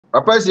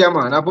Papa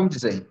Siama, na bum to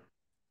say.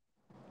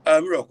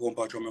 Miracle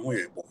Patron,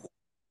 me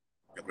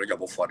Ajagorajah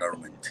before that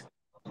moment.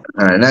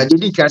 Na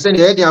didi ka say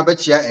the idea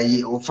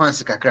abachia o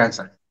fancy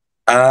kakransa.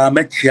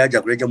 Met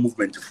Ajagorajah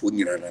movement for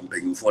you and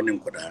paying for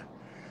him.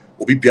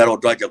 Obi biara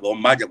odo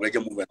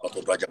Ajagorajah movement, but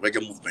odo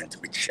Ajagorajah movement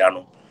with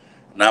Chano.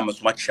 Na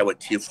mas much shower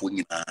tea for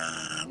you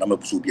na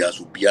mabusu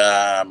biasu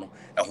biano,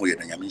 and we are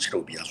Yamin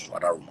biasu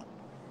adaruma.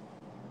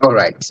 All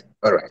right.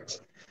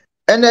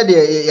 And then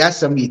the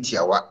yasam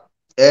itiawa.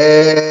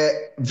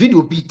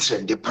 Video beat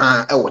trend the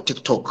pan or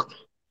TikTok.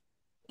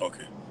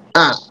 Okay.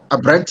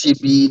 Abranti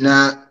bi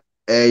na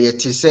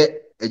yete say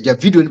ja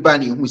video ni ba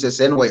na hu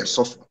say no way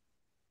soft.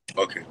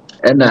 Okay.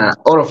 And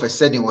all of a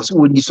sudden was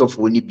woni soft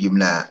woni bim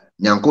na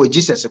nyanko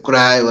Jesus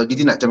kura wa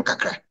gidi na tem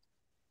kakra.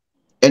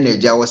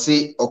 And ja was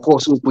say of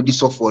course we put this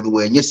soft no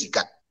we nya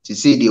sika. Ti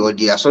say the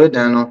odi asore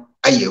dan no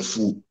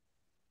ayefu.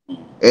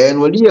 And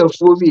when you have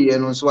be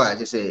and so I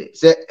just say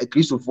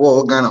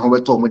Christopher Ghana ho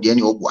beto mo de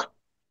ni ogwa.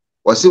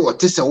 Was say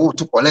what is a wo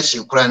to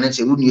collection kura na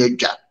say woni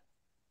adwa.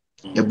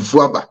 Ya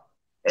bufu aba.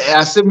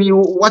 Asemi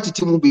what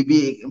it mu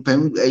bibi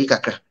mpam ayi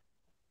kakra.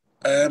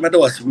 Mada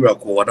was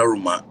miracle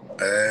adaruma.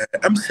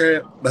 I'm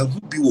say but who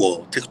be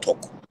wo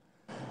TikTok.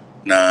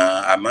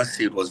 Now I must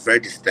say it was very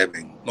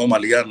disturbing.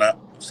 Normally I don't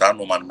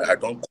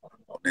comment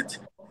on it.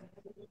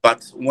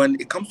 But when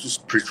it comes to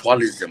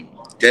spiritualism,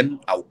 then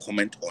I'll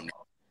comment on it.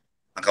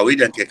 And can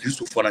wait and get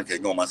Christopher and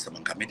can master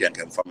and comedian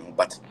can family.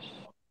 But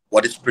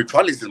what is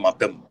spiritualism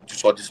abem?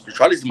 So the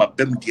spiritualism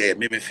abem there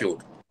made me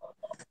feel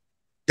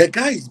the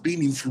guy is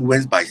being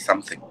influenced by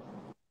something.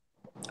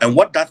 And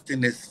what that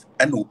thing is,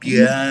 and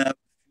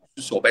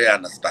so I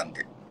understand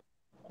it.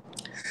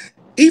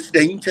 If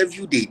the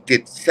interview they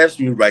did serves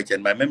me right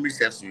and my memory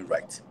serves me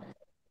right,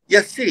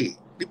 yes, say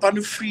the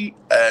panel free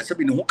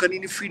something who can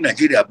in free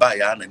Nigeria buy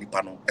and any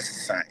panel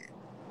exercise.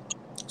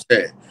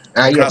 Yes,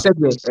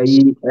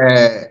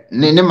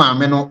 ne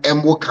maame no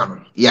emwo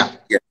kan. Yeah.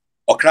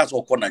 Or class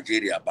or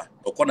Nigeria ba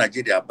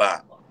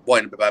boy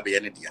and baby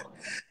any dia.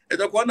 And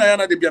the one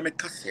I de be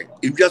make say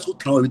if you are so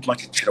town with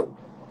much chill.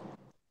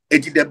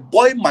 The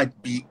boy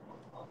might be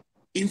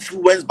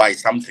influenced by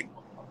something.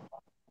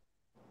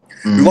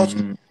 Because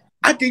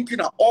I think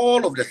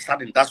all of the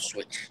sudden that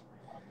switch.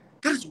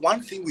 That is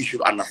one thing we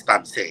should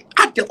understand. Say,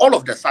 all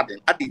of the sudden,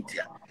 I didn't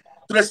hear.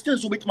 To the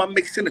students who make my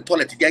mixing the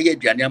toilet, that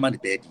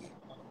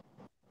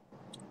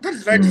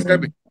is very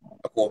disturbing.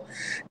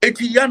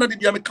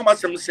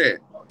 Say,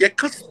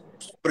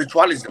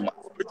 spiritualism.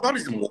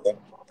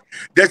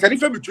 There's a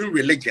difference between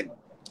religion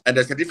and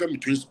there's a difference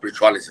between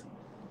spiritualism.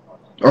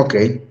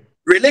 Okay.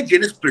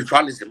 Religion is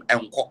spiritualism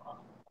and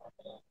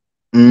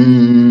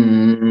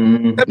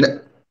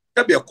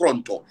be a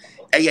cronto,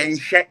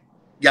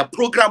 your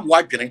program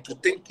working to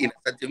think in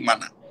a certain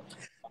manner.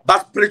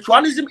 But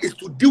spiritualism is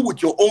to deal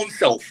with your own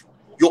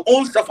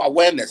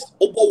self-awareness.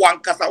 Over one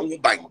casa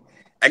buying.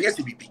 And yes,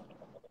 it be.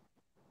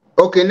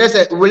 Okay, let's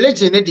say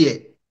religion idea.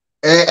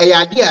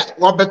 Idea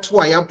what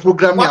better your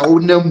program ya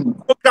own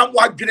program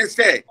working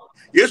say,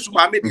 yes,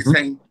 mammy is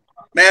saying,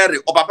 Mary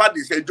or Papa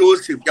is say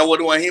Joseph, you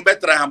would want him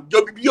better.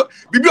 Bibio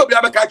be able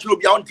to catch you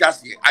beyond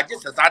just here. I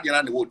just as I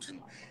didn't know.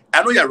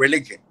 I know your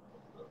religion.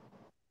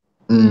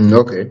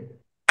 Okay.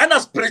 And a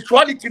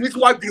spirituality is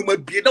what you may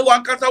be the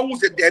one casa who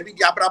said there be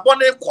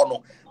Abrabone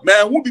Kono.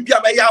 Man who be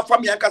a mayor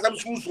from your cousin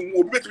soon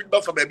will be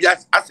for baby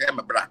as I am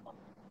a bra.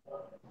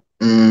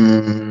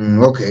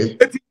 Okay.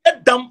 It's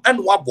dumb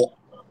and wobble.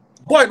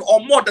 Boy, or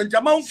more than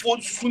Jaman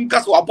phone soon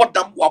cast or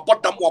bottom or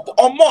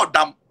more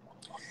dumb.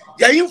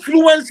 Your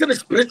influence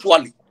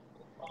spiritually.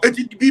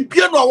 It be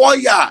beyond a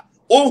warrior.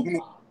 Oh,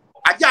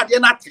 I got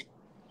nothing.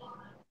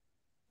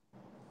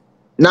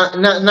 Na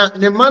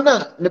ne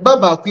mana ne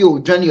baba ku o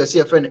dwane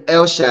your friend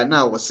Elsha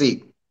na wo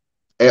say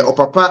o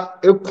papa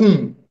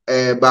ekum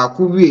ba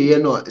ku wie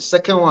no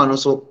second one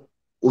so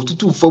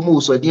otutu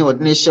fomu so den o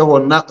de ne hye ho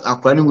na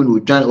akwa ne mu no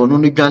dwane ono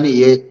no dwane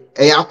ye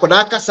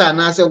akoda kasa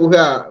na se wo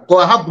ha ko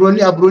ha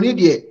abroni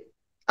de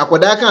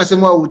akoda kan se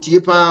mo awutie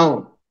pa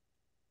o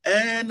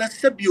na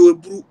sabi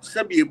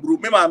ebru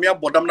me ma me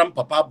abodam na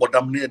papa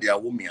abodam ne de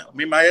awomia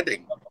me ma ye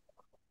den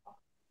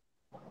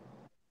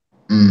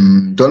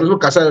don so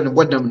kasa no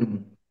bodam no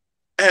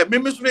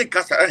me so me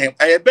kasa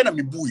be na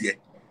me buye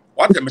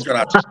what am I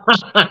trying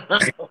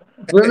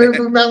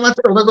to me ma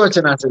tro ko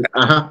chena se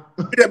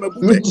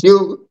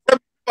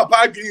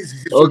papa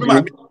greens so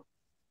me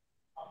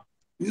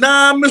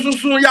na me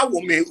so ya wo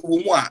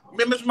mu a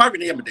me so ma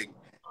hwene ye me den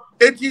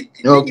eti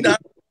nyina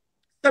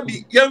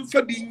sabi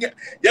yemfa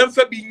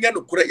bi nya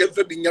no kura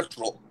yemfa bi nya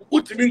tro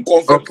utimi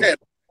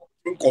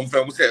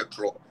confirm say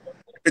tro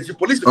eti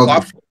police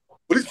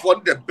for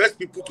the best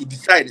people to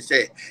decide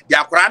say they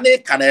are kura na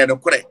kana no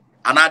kura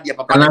ana dia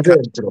papa na tro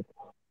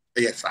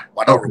yes sir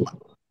wadoruma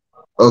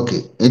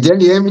okay and then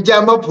the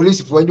jama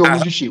police for nyo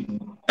muhwehwe mu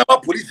na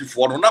police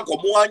for no na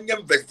komo anya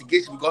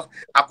investigation because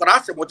akura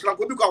asem o tira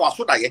ko bi kwa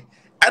waso da ye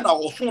and I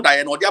was soon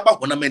that no dia ba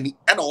hona mani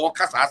and o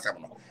kasa asem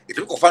no it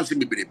ko fancy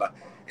me bereba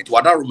it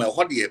wadoruma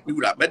ho de we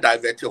would have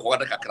divert ho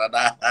da kakra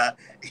da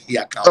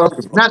ya ka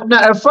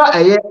na efa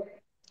aye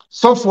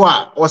so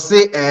far or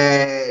say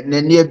na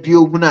near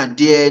bioguna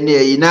dear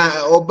near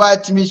na or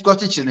bad to me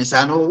Scottish and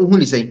son who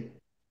is saying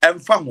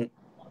and found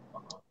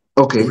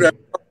okay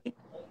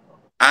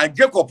and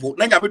Jacob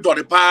nanya be do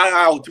the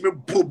pa to me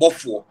pull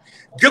buffo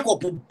Jacob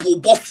pull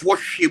buffo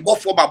she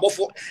buffo ba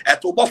buffo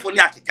to buffo ni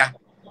akeka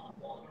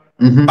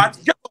but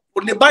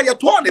Jacob ne ba ye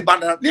to ne ba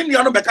na ni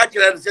no be ka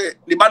kire say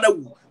ne ba na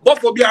wu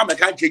buffo bi am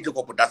ka change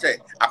Jacob da say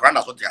akra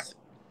na so tiase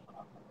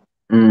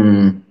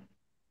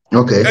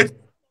okay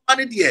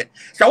money there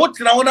so what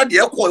na wona de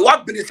ko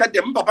what been said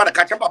dem papa na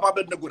ka cha papa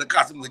be na go the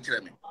class mo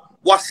kire me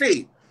what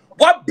say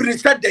what been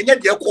said dem ye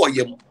de ko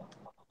yem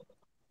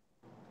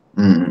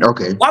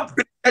okay what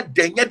been said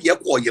dem ye de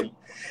ko yem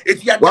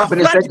if you are what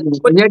been said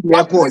ye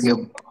de ko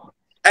yem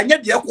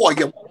enye de ko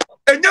yem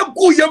enye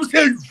go yem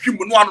say hwim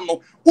no ano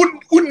no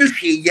unni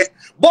hweye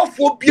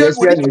bofo bia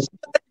no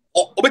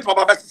obet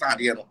papa be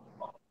sade no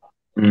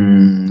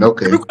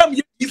okay become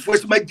if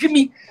was my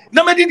Jimmy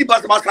na me di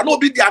bas bas na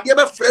obi di ade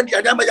be friend di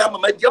ade ya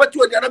mama di be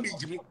to ade na me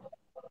Jimmy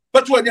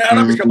but to ade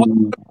na me shebo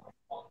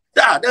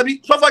da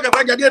bi so fa ja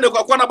fa ja de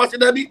ko na bas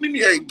da bi mi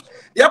ye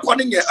ko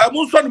ne nye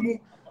amu so ne mu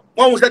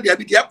won say de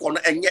bi de ko no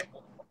enye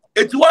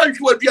eti wan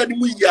hwe aduane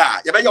mu yi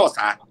a ye be ye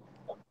osa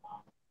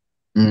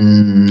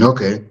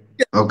okay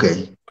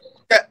okay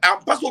am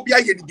pass obi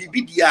aye di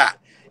bi di a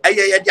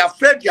eye ye dia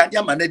friend di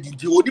ade ma na di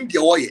di odim de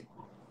wo ye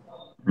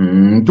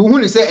to hu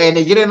ni say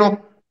ne yire no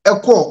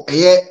eko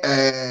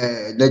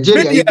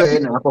Nigeria ibe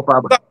na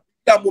akofa ba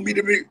da mo me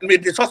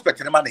the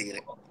suspect ne ma na yire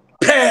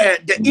per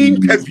the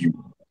interview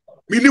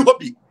me ni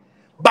hobby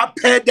but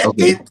per the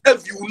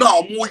interview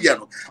now mo ye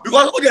no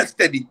because all the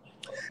study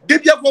they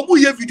be for mo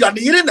ye video na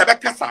yire na be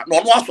kasa na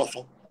ono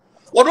asoso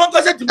wono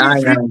go say to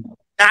me free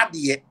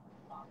ade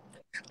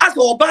as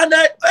oba na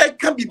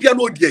can be bia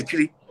no di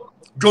akiri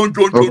John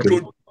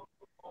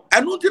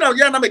anu ti na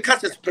ye na me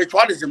kasa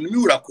spiritualism ni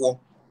wura ko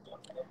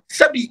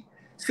sabi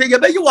say ye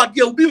be you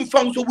ade obi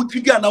mfam so wuti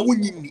dia na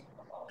wonyini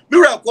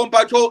mira ko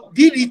mpacho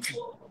DDT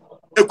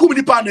ekum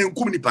nipa na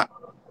enkum nipa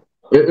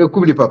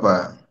ekum nipa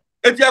pa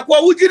eti akwa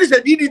wujiri se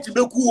DDT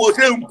be ku o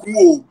se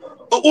nku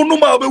o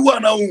onuma be wu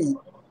ana wu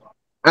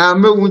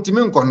me wunti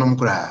me nkonom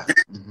kra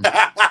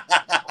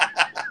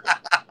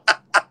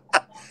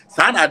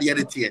sana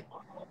de tie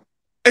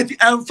eti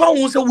amfa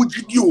won se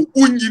wujidi o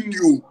onyini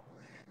o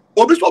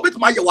obi so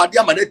betima ye wade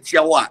ama na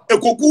tia wo a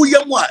ekoku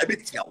yam a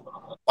ebetia wo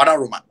wada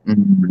roma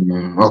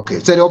okay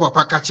say the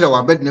papa ka kire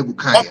wa bed na gu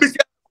kan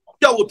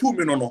ya wo tu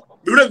mi no me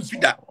re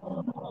mfida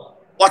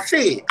o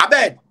say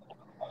abed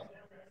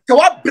ke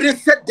wa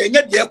preset de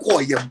nya de ko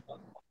yam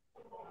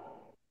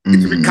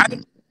eti bi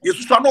kan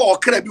yesu so no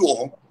okra bi wo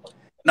ho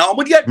na o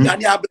mo de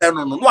aduane abere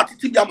no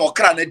watiti bi am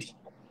okra na di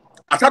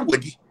asad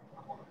wadi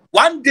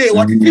one day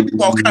watiti bi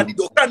okra di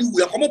okra ni wu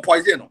ya komo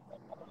poison no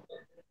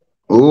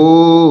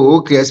oh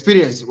okay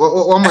experience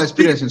one more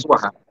experience so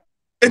ha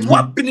it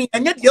what been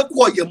anya de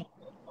ko yam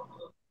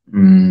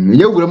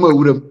ye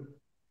wuram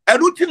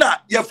erutina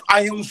yef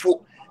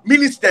ayemfo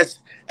ministers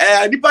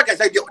nipa ka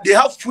say they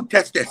have food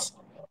testers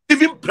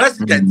even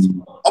presidents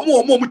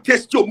omo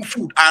test your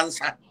food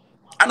answer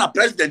ana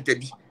president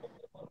bi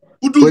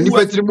udu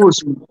nipa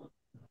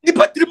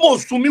trimo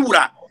osu mi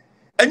wura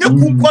enya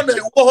kunko na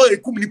wo ho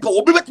ekum nipa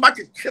obi betima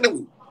kekere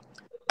wo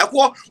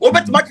akwo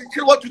obetima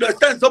kekere wo to the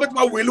sense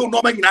obetima wele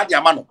no ma nyina de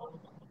ama no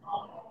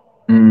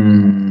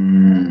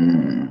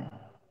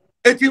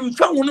it in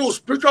found no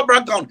spiritual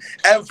background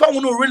and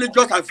found no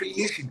religious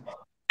affiliation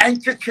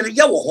and kekere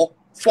ye wo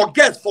for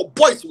girls for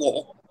boys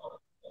wo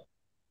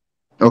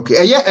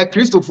okay a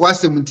Christopher was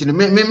 17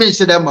 me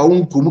say that ma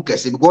unkum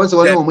kese because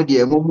one of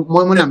them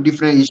mo nam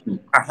different issue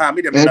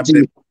me dem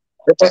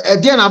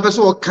dia na be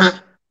so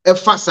ka e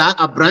fa sa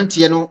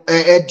abrante no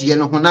die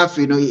no ho na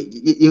afi no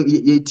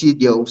ye ti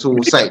dia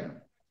so side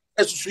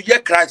esusu ye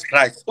Christ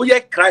o ye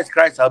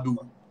Christ abu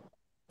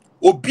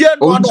obia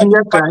no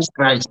no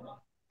Christ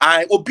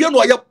ai obia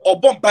no ye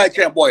obompa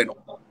e boy no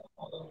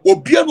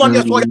obia no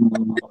ye so ye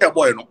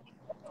boy no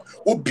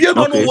obia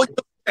no wo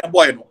ye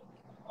boy no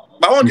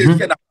ba won dey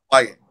say na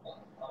boy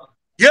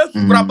yes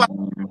braba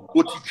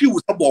o titi wo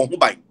so bo ho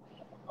ban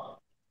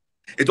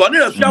e to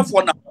na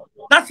suafo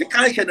na se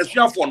kan hye na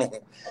suafo no ho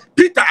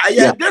Peter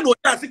aye den no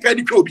na se kan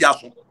di twa obi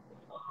aso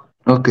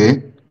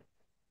okay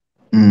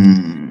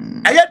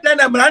aye den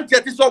na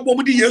mrantie ti so bo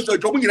mu di Yesu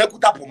atwa mu nyina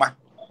kuta poma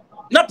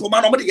na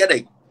poma no mo de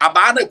yedai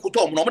aba na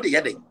kuta mo no mo de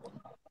yedai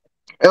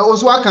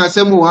oso aka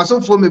asemu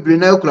asofo mebiri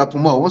na ekura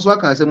poma oso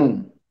aka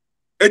asemu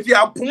eti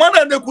apoma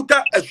na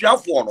kuta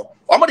asuafo no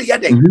o mo de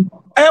yedai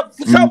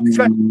fusa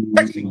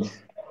section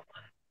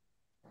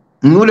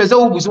no le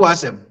so busu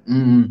asem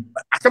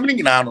asem ni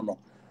nyina no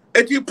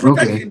eti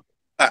protection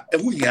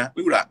ehu hia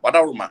wura wada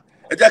roma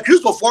eti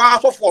Christopher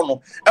asofo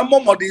no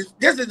emmo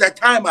this is the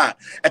time a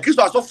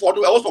Christopher asofo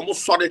no e was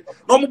almost sorry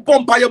no mo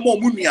bompa ye mo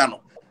nua no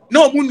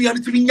na mo nua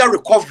no ti nya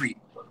recovery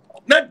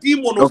na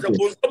demon no se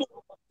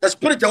the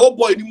spirit of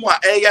boy ni mu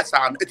a yes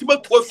an eti ba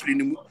to afiri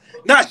ni mu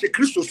na hye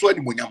Christo so ani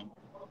monyam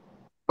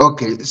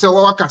okay so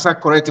what can say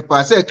correct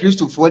pa say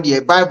Christopher the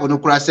Bible no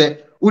kura say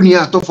Uni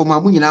ato for my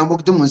money now,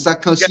 walk to Munsa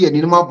Council and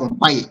in my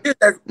bumpy. In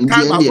the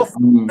end,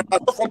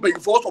 from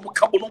before some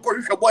couple of boy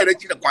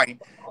that you acquire.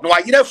 No,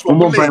 I hear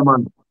from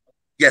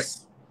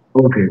yes.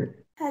 Okay.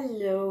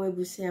 Hello,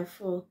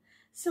 Ebusiafo.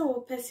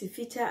 So, Percy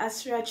Fita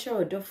Asracha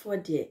or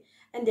Dofo dear,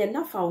 and then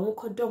enough our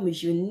Hokodom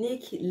is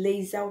unique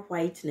laser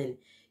whitening.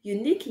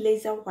 Unique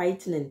laser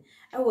whitening.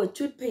 Our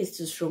toothpaste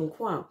to strong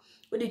quan.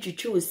 What did you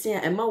choose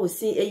saying? And ma was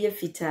saying a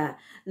fita.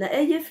 Na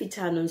eye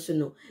fita non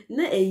sono.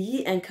 Na a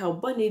ye and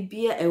carbonate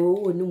beer a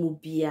wo no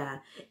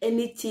beer.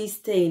 Any tea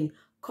stain,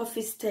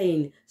 coffee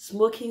stain,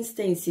 smoking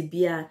stain,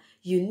 beer.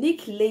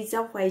 Unique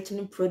laser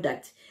whitening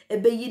product.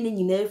 Ebe yini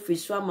nyina free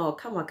swama o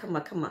kama.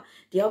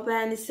 The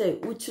obani say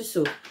utu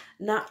so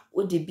na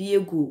odi bi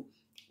egu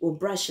o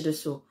brush the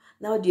so.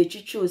 Now the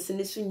chuchu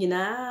sini so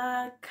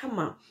nyina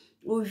kama.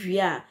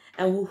 Uvia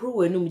and who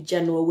wenum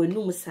jano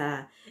wenum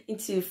sa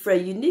into for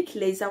unique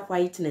laser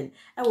whitening.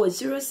 I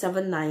was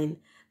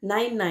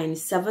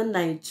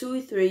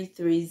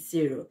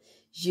 07999792330.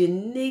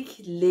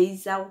 Unique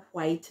laser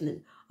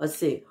whitening or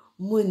say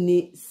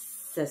muni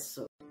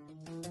seso.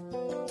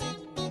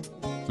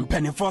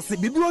 Pennyforce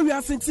bibio wi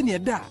asenti ne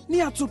da ne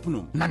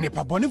atopno na ne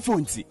pabone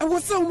fonti e wo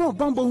se wo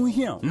bambo hu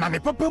hia na ne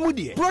papa mu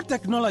de Pro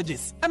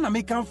Technologies ana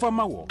me kan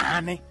fama wo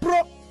ane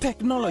Pro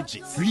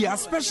Technologies. We are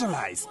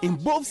specialized in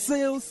both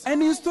sales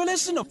and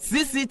installation of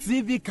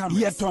CCTV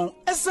cameras. Yeton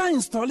esa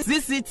install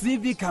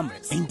CCTV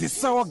cameras in the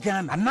South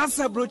Ghana and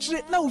NASA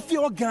brochure na ufi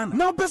Ghana.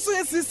 Now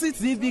person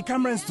CCTV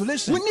camera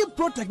installation. We need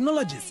Pro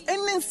Technologies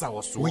and then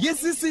so we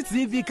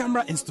CCTV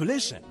camera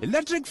installation,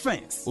 electric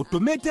fence,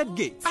 automated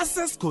gate,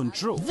 access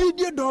control,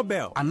 video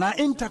doorbell, and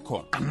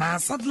intercom, and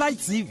satellite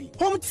TV,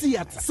 home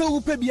theater. So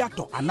we pay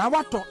biato and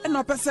wato and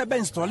our person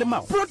install them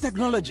out. Pro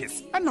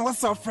Technologies and our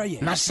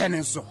software. Na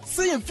shenen so.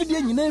 Say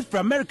Fidya nyina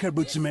from America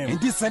brochime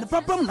ndi send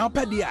papam na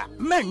opedia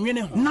man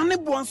nwene ho na ne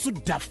bo anso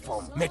da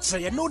form make sure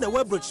you know the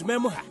web brochime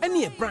mu ha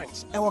ene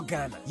branch e wo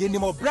Ghana ye ni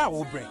mo bra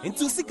wo bre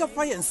nti sika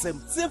fa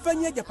yensem se fa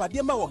nya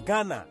japade ma wo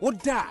Ghana wo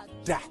da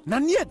na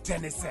ne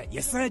tenese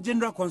yes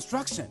general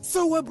construction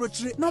so web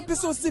brochire na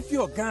peso si fi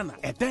Ghana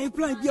e dan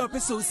plan bia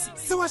peso si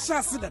se wa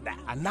sha se dada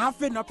ana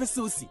fa na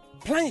peso si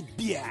plan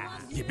bia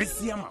ye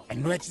besiama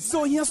eno echi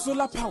so here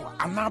solar power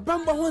ana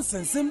bamba ho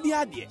sensem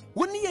bia de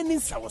woni ye ni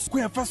sawo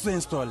square fa so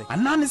install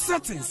ana ne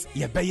settings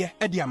ye beye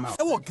e de ama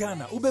e wo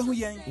Ghana ubehu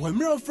yen wo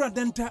mre ofra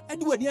denta e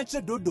de wani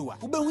ache dodowa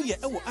ubehu ye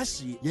e wo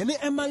ahie ye ne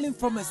Emalin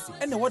pharmacy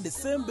and what the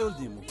same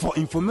building. For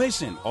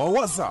information or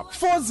WhatsApp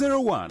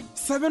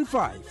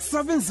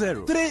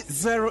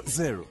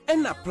 401-7570-300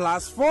 and a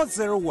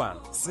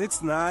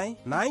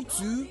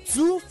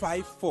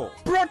 +401-6992-254.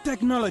 Pro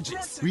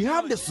Technologies. We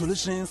have the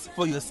solutions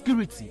for your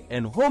security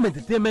and home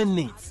entertainment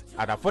needs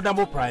at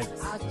affordable prices.